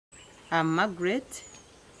I'm Margaret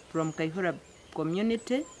from Kaihura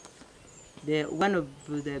community, one of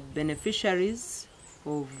the beneficiaries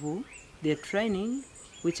of the training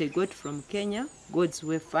which I got from Kenya, God's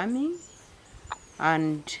Way Farming,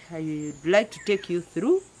 and I would like to take you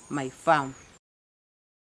through my farm.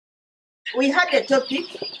 We had a topic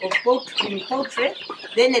of poultry,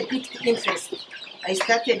 then a bit interest. I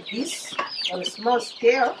started this on a small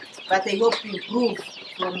scale, but I hope to improve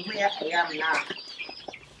from where I am now.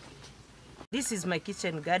 This is my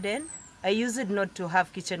kitchen garden. I used not to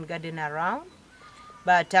have kitchen garden around,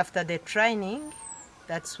 but after the training,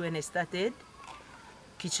 that's when I started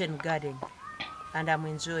kitchen garden, and I'm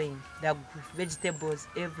enjoying the vegetables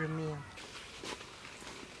every meal.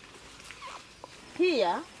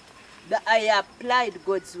 Here, I applied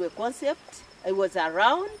God's Way concept. I was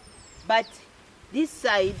around, but this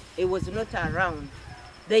side it was not around.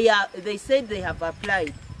 They said they have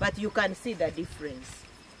applied, but you can see the difference.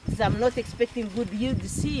 So I'm not expecting good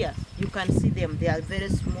yields here. You can see them, they are very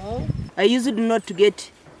small. I used not to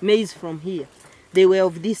get maize from here. They were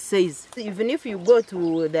of this size. Even if you go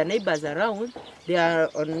to the neighbors around, they are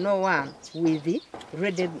on no one with the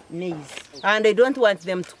ready maize. And I don't want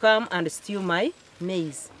them to come and steal my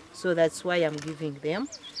maize. So that's why I'm giving them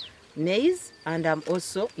maize, and I'm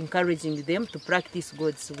also encouraging them to practice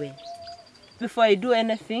God's way. Before I do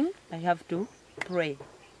anything, I have to pray,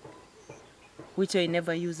 which I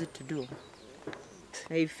never used to do.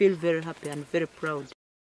 I feel very happy and very proud.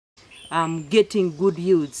 I'm getting good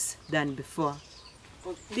yields than before.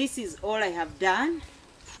 This is all I have done,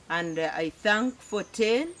 and I thank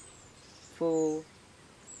 410 for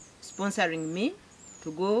sponsoring me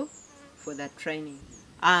to go for that training.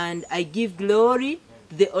 And I give glory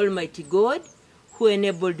to the Almighty God who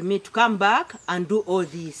enabled me to come back and do all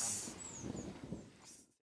this.